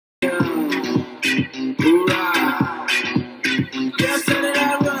Hoorah! Yes,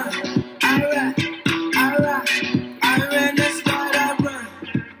 I run. I ran, let's start, I run.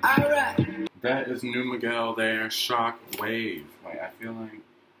 Alright. That is New Miguel there, Shock Wave. Wait, I feel like,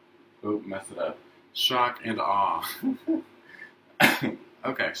 oh, messed it up. Shock and Awe.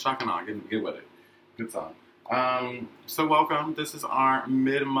 Okay, Shock and Awe, get with it. Good song. So welcome, this is our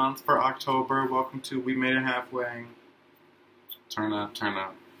mid-month for October. Welcome to We Made It Halfway. Turn up, turn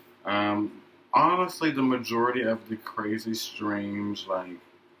up. Honestly, the majority of the crazy, strange, like,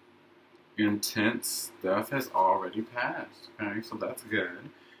 intense stuff has already passed, okay? So that's good.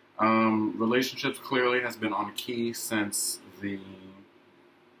 Relationships clearly has been on key since the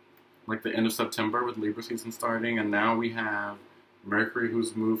end of September with Libra season starting, and now we have Mercury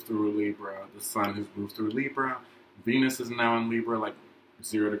who's moved through Libra, the Sun who's moved through Libra, Venus is now in Libra, like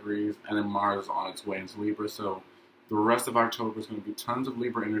 0 degrees, and then Mars is on its way into Libra, so the rest of October is going to be tons of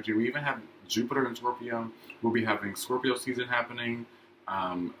Libra energy. We even have Jupiter in Scorpio. We'll be having Scorpio season happening,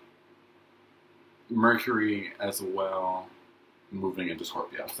 Mercury as well moving into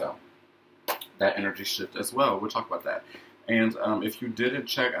Scorpio, so that energy shift as well. We'll talk about that. And if you didn't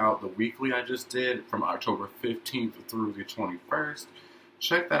check out the weekly I just did from October 15th through the 21st,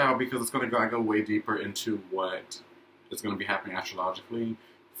 check that out because it's going to go way deeper into what is going to be happening astrologically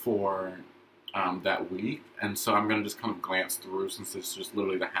for that week. And so I'm going to just kind of glance through since it's just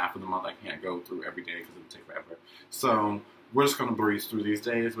literally the half of the month. I can't go through every day because it would take forever. So we're just going to breeze through these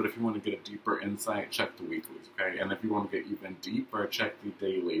days, but if you want to get a deeper insight, check the weeklies, okay? And if you want to get even deeper, check the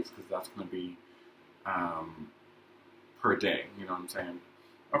dailies because that's going to be per day, you know what I'm saying?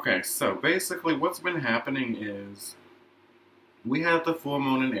 Okay, so basically what's been happening is we had the full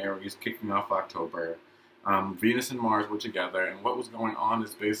moon in Aries kicking off October. Venus and Mars were together, and what was going on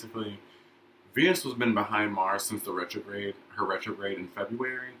is basically Venus has been behind Mars since the retrograde, her retrograde in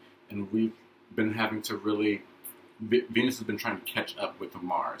February, and we've been having to really, Venus has been trying to catch up with the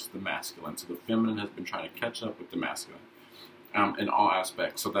Mars, the masculine, so the feminine has been trying to catch up with the masculine in all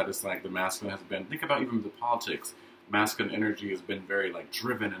aspects. So that is like the masculine has been, think about even the politics, masculine energy has been very like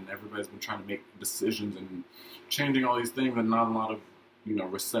driven and everybody's been trying to make decisions and changing all these things and not a lot of, you know,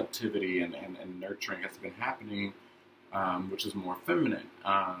 receptivity and nurturing has been happening, which is more feminine.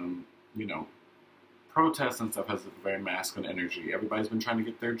 You know, protests and stuff has a very masculine energy. Everybody's been trying to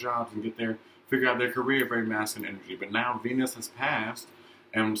get their jobs and figure out their career, very masculine energy. But now Venus has passed,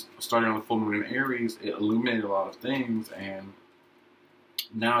 and starting on the full moon in Aries, it illuminated a lot of things, and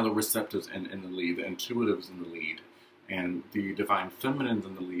now the receptive's in the lead, the intuitive's in the lead, and the divine feminine's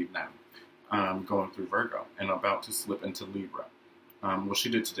in the lead now, going through Virgo, and about to slip into Libra. Well, she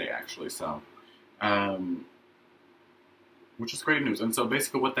did today, actually, so, which is great news. And so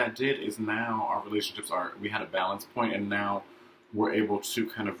basically what that did is now our relationships we had a balance point, and now we're able to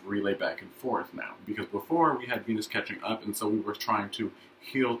kind of relay back and forth now. Because before we had Venus catching up, and so we were trying to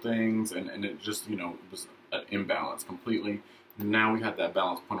heal things, and it just, you know, was an imbalance completely. Now we had that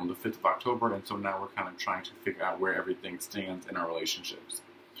balance point on the 5th of October, and so now we're kind of trying to figure out where everything stands in our relationships.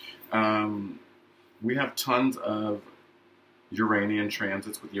 We have tons of Uranian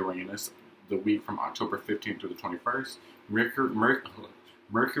transits with Uranus the week from October 15th to the 21st.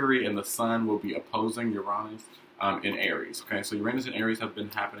 Mercury and the Sun will be opposing Uranus in Aries. Okay, so Uranus and Aries have been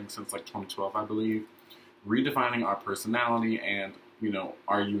happening since like 2012, I believe, redefining our personality and, you know,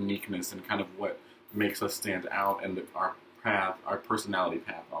 our uniqueness and kind of what makes us stand out and our path, our personality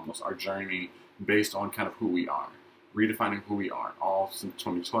path, almost our journey based on kind of who we are, redefining who we are, all since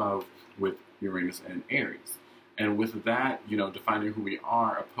 2012 with Uranus and Aries. And with that, you know, defining who we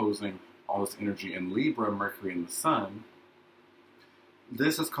are, opposing all this energy in Libra, Mercury and the Sun,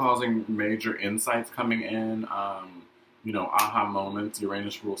 this is causing major insights coming in, you know, aha moments.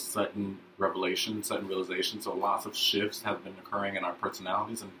 Uranus rules sudden revelation, sudden realization. So lots of shifts have been occurring in our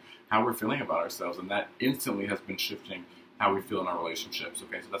personalities and how we're feeling about ourselves. And that instantly has been shifting how we feel in our relationships.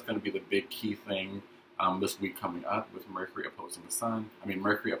 Okay, so that's going to be the big key thing this week coming up with Mercury opposing the Sun. I mean,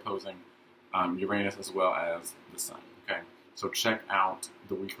 Mercury opposing Uranus as well as the Sun. Okay, so check out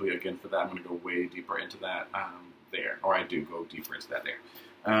the weekly again for that. I'm going to go way deeper into that there, or I do go deeper into that there.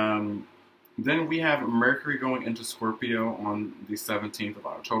 Then we have Mercury going into Scorpio on the 17th of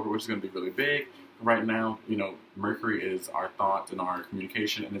October, which is going to be really big. Right now, you know, Mercury is our thoughts and our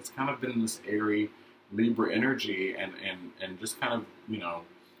communication, and it's kind of been this airy Libra energy and just kind of, you know,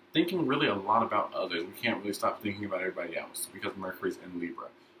 thinking really a lot about others. We can't really stop thinking about everybody else because Mercury's in Libra.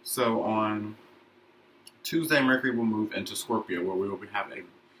 So on Tuesday, Mercury will move into Scorpio, where we will have a,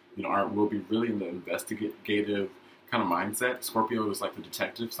 you know, we'll be really in the investigative kind of mindset. Scorpio is like the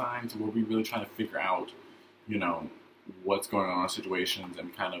detective sign, so we'll be really trying to figure out, you know, what's going on in situations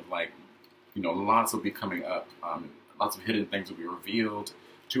and kind of like lots will be coming up. Lots of hidden things will be revealed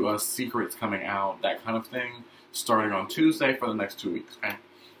to us, secrets coming out, that kind of thing, starting on Tuesday for the next 2 weeks. Okay,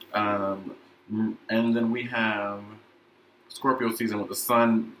 and then we have Scorpio season with the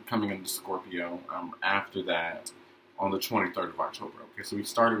sun coming into Scorpio after that on the 23rd of October. Okay, so we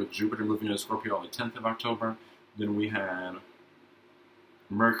started with Jupiter moving into Scorpio on the 10th of October. Then we had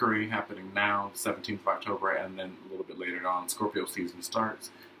Mercury happening now, 17th of October, and then a little bit later on, Scorpio season starts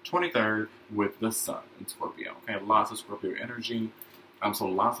 23rd with the sun in Scorpio. Okay, lots of Scorpio energy. So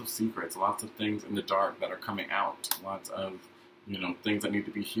lots of secrets, lots of things in the dark that are coming out, lots of things that need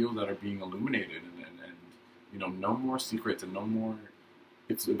to be healed that are being illuminated, and no more secrets and no more.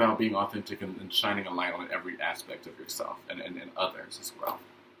 It's about being authentic and shining a light on every aspect of yourself and others as well.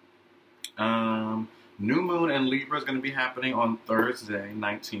 New moon in Libra is going to be happening on Thursday,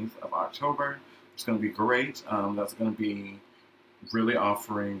 19th of October. It's going to be great. That's going to be really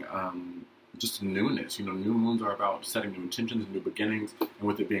offering just newness. New moons are about setting new intentions and new beginnings, and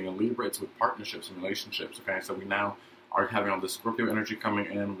with it being a Libra, it's with partnerships and relationships. Okay, so we now are having all this Scorpio energy coming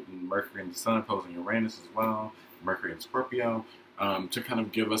in with Mercury and the Sun opposing Uranus as well, Mercury and Scorpio, to kind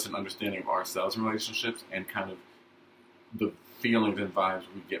of give us an understanding of ourselves and relationships and kind of the feelings and vibes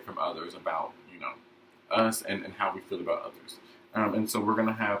we get from others about, us and how we feel about others. And so we're going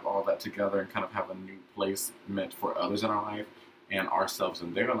to have all that together and kind of have a new place meant for others in our life and ourselves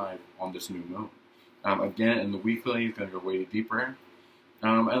in their life on this new moon. Again, in the weekly, it's going to go way deeper.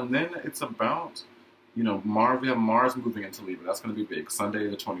 And then it's about, Mars. We have Mars moving into Libra. That's going to be big. Sunday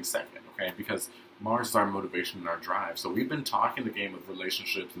the 22nd, okay? Because Mars is our motivation and our drive. So we've been talking the game of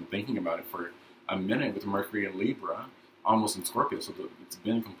relationships and thinking about it for a minute with Mercury and Libra, almost in Scorpio. So it's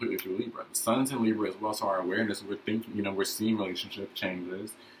been completely through Libra. The Sun's in Libra as well, so our awareness, we're thinking, we're seeing relationship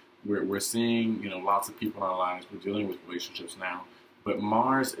changes. We're seeing, lots of people in our lives. We're dealing with relationships now. But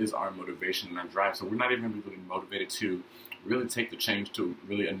Mars is our motivation and our drive. So we're not even going to be really motivated to really take the change to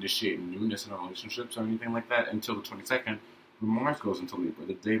really initiate newness in our relationships or anything like that until the 22nd, when Mars goes into Libra,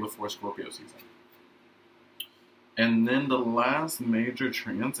 the day before Scorpio season. And then the last major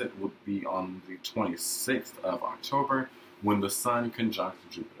transit would be on the 26th of October, when the Sun conjuncts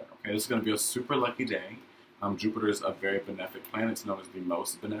Jupiter. Okay, this is going to be a super lucky day. Jupiter is a very benefic planet. It's known as the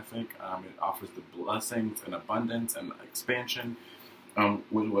most benefic. It offers the blessings and abundance and expansion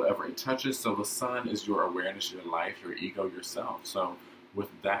with whatever it touches. So the Sun is your awareness, your life, your ego, yourself. So with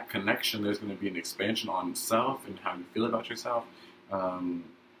that connection, there's going to be an expansion on self and how you feel about yourself.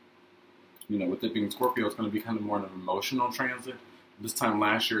 With it being Scorpio, it's going to be kind of more an emotional transit. This time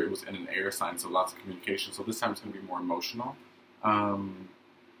last year, it was in an air sign, so lots of communication. So this time it's going to be more emotional.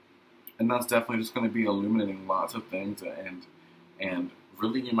 And that's definitely just going to be illuminating lots of things. And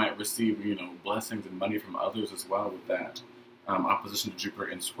really you might receive, blessings and money from others as well with that opposition to Jupiter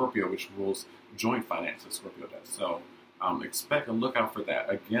in Scorpio, which rules joint finances, Scorpio does. So expect and look out for that.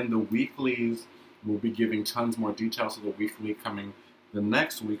 Again, the weeklies will be giving tons more details. So the weekly coming the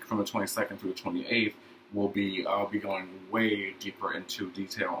next week from the 22nd through the 28th, I'll be going way deeper into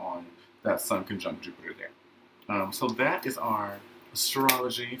detail on that Sun conjunct Jupiter there. So that is our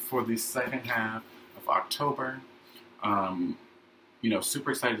astrology for the second half of October.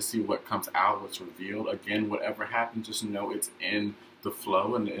 Super excited to see what comes out, what's revealed. Again, whatever happens, just know it's in the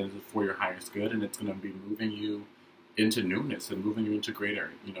flow and it's for your highest good, and it's going to be moving you into newness and moving you into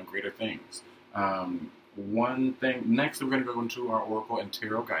greater things. One thing, next we're going to go into our Oracle and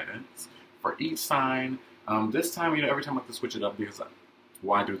Tarot guidance for each sign. This time, every time I like to switch it up because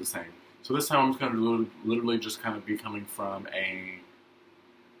why do the same? So this time I'm just going to literally just kind of be coming from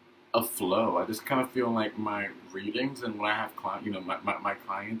a flow. I just kind of feel like my readings and when I have my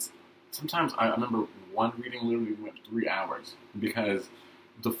clients, sometimes I remember one reading literally went 3 hours because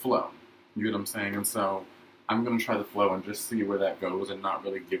the flow, you know what I'm saying? And so I'm going to try the flow and just see where that goes and not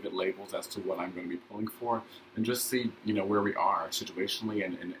really give it labels as to what I'm going to be pulling for and just see, where we are situationally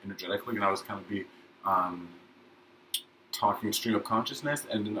and energetically. And I was kind of be talking stream of consciousness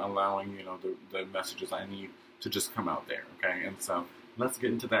and then allowing, the messages I need to just come out there, okay? And so let's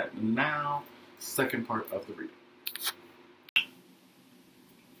get into that now, second part of the reading.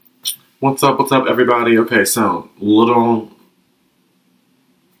 What's up, everybody? Okay, so I'm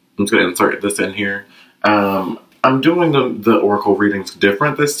just going to insert this in here. I'm doing the Oracle readings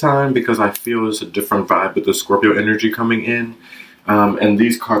different this time because I feel there's a different vibe with the Scorpio energy coming in. And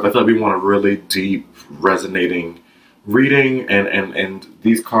these cards, I feel like we want a really deep, resonating reading, and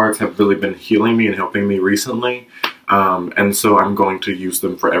these cards have really been healing me and helping me recently. And so I'm going to use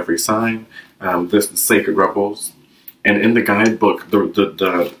them for every sign. This is Sacred Rebels. And in the guidebook,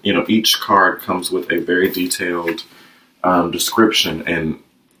 each card comes with a very detailed description, and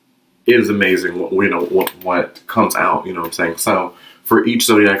is amazing what comes out, you know what I'm saying? So for each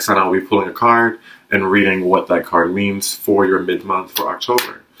zodiac sign, I'll be pulling a card and reading what that card means for your mid-month for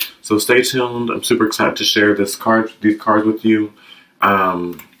October. So stay tuned. I'm super excited to share these cards with you.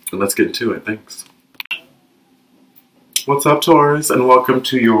 And let's get into it. Thanks. What's up, Taurus, and welcome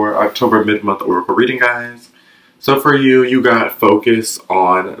to your October mid-month oracle reading, guys. So for you, you got focus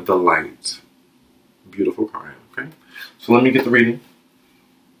on the light. Beautiful card, okay? So let me get the reading.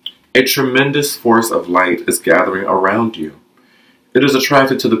 A tremendous force of light is gathering around you. It is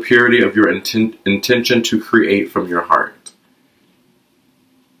attracted to the purity of your intention to create from your heart.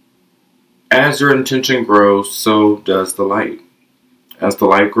 As your intention grows, so does the light. As the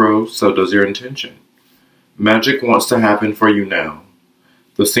light grows, so does your intention. Magic wants to happen for you now.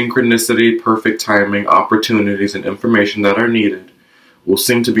 The synchronicity, perfect timing, opportunities, and information that are needed will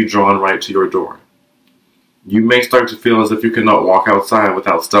seem to be drawn right to your door. You may start to feel as if you cannot walk outside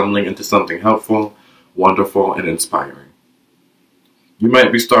without stumbling into something helpful, wonderful, and inspiring. You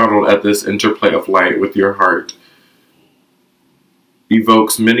might be startled at this interplay of light with your heart.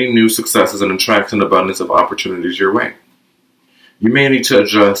 Evokes many new successes and attracts an abundance of opportunities your way. You may need to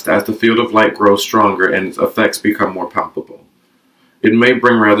adjust as the field of light grows stronger and its effects become more palpable. It may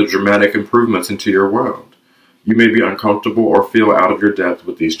bring rather dramatic improvements into your world. You may be uncomfortable or feel out of your depth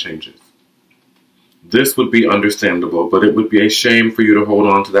with these changes. This would be understandable, but it would be a shame for you to hold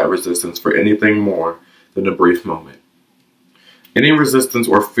on to that resistance for anything more than a brief moment. Any resistance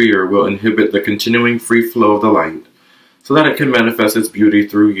or fear will inhibit the continuing free flow of the light so that it can manifest its beauty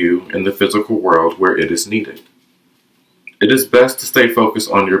through you in the physical world where it is needed. It is best to stay focused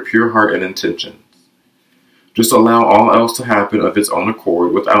on your pure heart and intentions. Just allow all else to happen of its own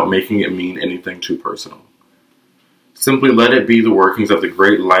accord without making it mean anything too personal. Simply let it be the workings of the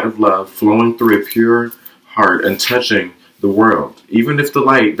great light of love flowing through a pure heart and touching the world. Even if the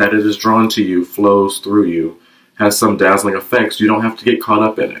light that it is drawn to you flows through you, has some dazzling effects, you don't have to get caught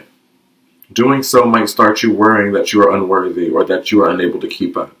up in it. Doing so might start you worrying that you are unworthy or that you are unable to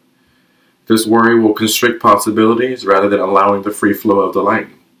keep up. This worry will constrict possibilities rather than allowing the free flow of the light.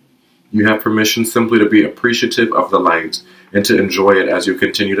 You have permission simply to be appreciative of the light and to enjoy it as you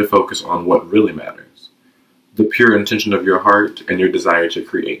continue to focus on what really matters. The pure intention of your heart and your desire to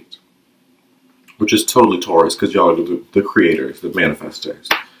create. Which is totally Taurus, because y'all are the creators, the manifestors.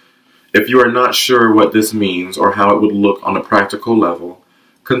 If you are not sure what this means or how it would look on a practical level,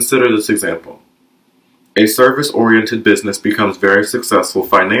 consider this example. A service-oriented business becomes very successful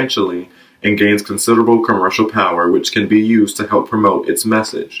financially and gains considerable commercial power which can be used to help promote its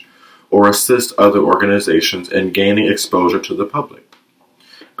message or assist other organizations in gaining exposure to the public.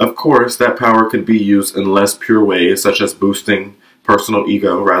 Of course, that power could be used in less pure ways such as boosting personal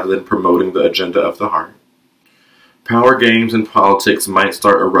ego rather than promoting the agenda of the heart. Power games and politics might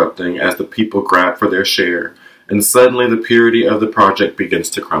start erupting as the people grab for their share, and suddenly the purity of the project begins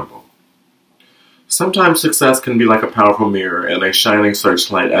to crumble. Sometimes success can be like a powerful mirror and a shining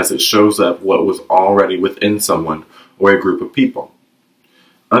searchlight as it shows up what was already within someone or a group of people.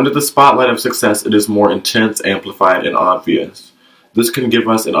 Under the spotlight of success, it is more intense, amplified, and obvious. This can give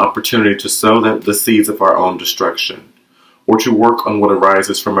us an opportunity to sow the seeds of our own destruction, or to work on what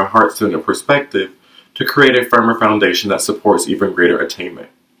arises from a heart-centered perspective to create a firmer foundation that supports even greater attainment.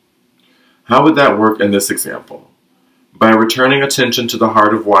 How would that work in this example? By returning attention to the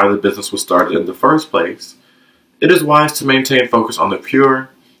heart of why the business was started in the first place, it is wise to maintain focus on the pure,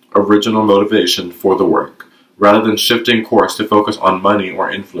 original motivation for the work, rather than shifting course to focus on money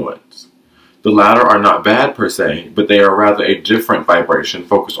or influence. The latter are not bad per se, but they are rather a different vibration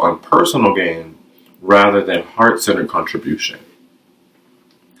focused on personal gain rather than heart-centered contribution.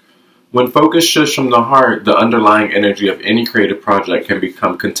 When focus shifts from the heart, the underlying energy of any creative project can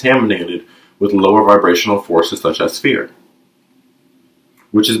become contaminated with lower vibrational forces such as fear,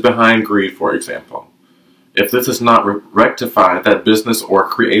 which is behind greed, for example. If this is not rectified, that business or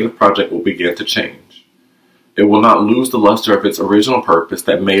creative project will begin to change. It will not lose the luster of its original purpose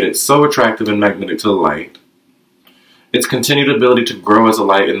that made it so attractive and magnetic to the light. Its continued ability to grow as a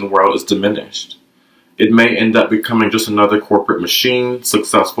light in the world is diminished. It may end up becoming just another corporate machine,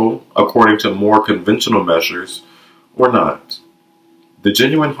 successful according to more conventional measures, or not. The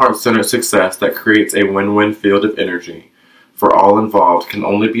genuine heart-centered success that creates a win-win field of energy for all involved can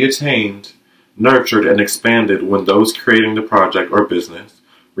only be attained, nurtured, and expanded when those creating the project or business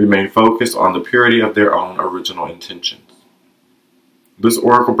remain focused on the purity of their own original intentions. This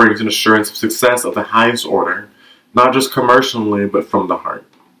oracle brings an assurance of success of the highest order, not just commercially, but from the heart.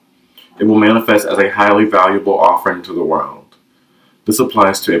 It will manifest as a highly valuable offering to the world. This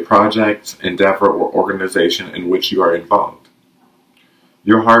applies to a project, endeavor, or organization in which you are involved.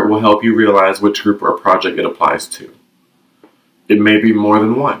 Your heart will help you realize which group or project it applies to. It may be more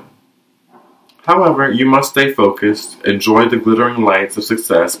than one. However, you must stay focused, enjoy the glittering lights of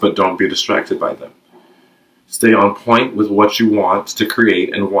success, but don't be distracted by them. Stay on point with what you want to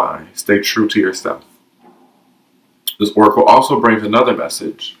create and why. Stay true to yourself. This oracle also brings another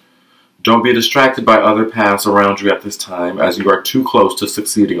message. Don't be distracted by other paths around you at this time, as you are too close to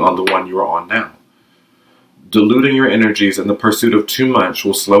succeeding on the one you are on now. Diluting your energies in the pursuit of too much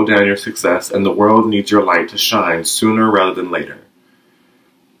will slow down your success, and the world needs your light to shine sooner rather than later.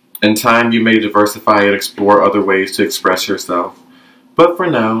 In time, you may diversify and explore other ways to express yourself, but for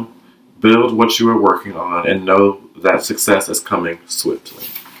now, build what you are working on and know that success is coming swiftly.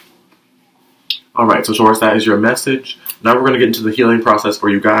 Alright, so Taurus, that is your message. Now we're going to get into the healing process for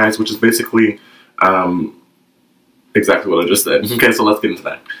you guys, which is basically exactly what I just said. Okay, so let's get into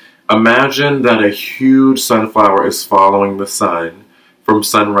that. Imagine that a huge sunflower is following the sun from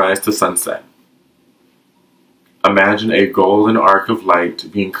sunrise to sunset. Imagine a golden arc of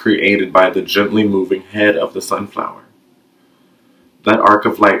light being created by the gently moving head of the sunflower. That arc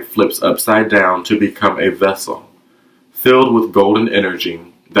of light flips upside down to become a vessel filled with golden energy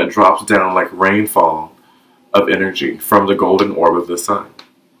that drops down like rainfall of energy from the golden orb of the sun.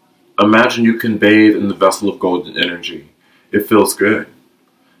 Imagine you can bathe in the vessel of golden energy. It feels good.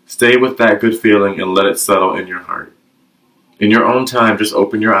 Stay with that good feeling and let it settle in your heart. In your own time, just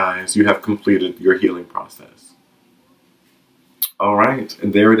open your eyes. You have completed your healing process. Alright,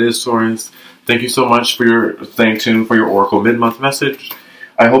 and there it is, Taurus. Thank you so much for staying tuned for your Oracle mid-month message.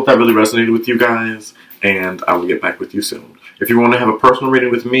 I hope that really resonated with you guys, and I will get back with you soon. If you want to have a personal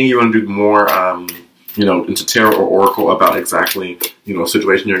reading with me, you want to do more, into tarot or oracle about exactly, a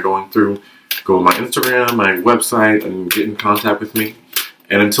situation you're going through, go to my Instagram, my website, and get in contact with me.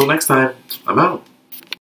 And until next time, I'm out.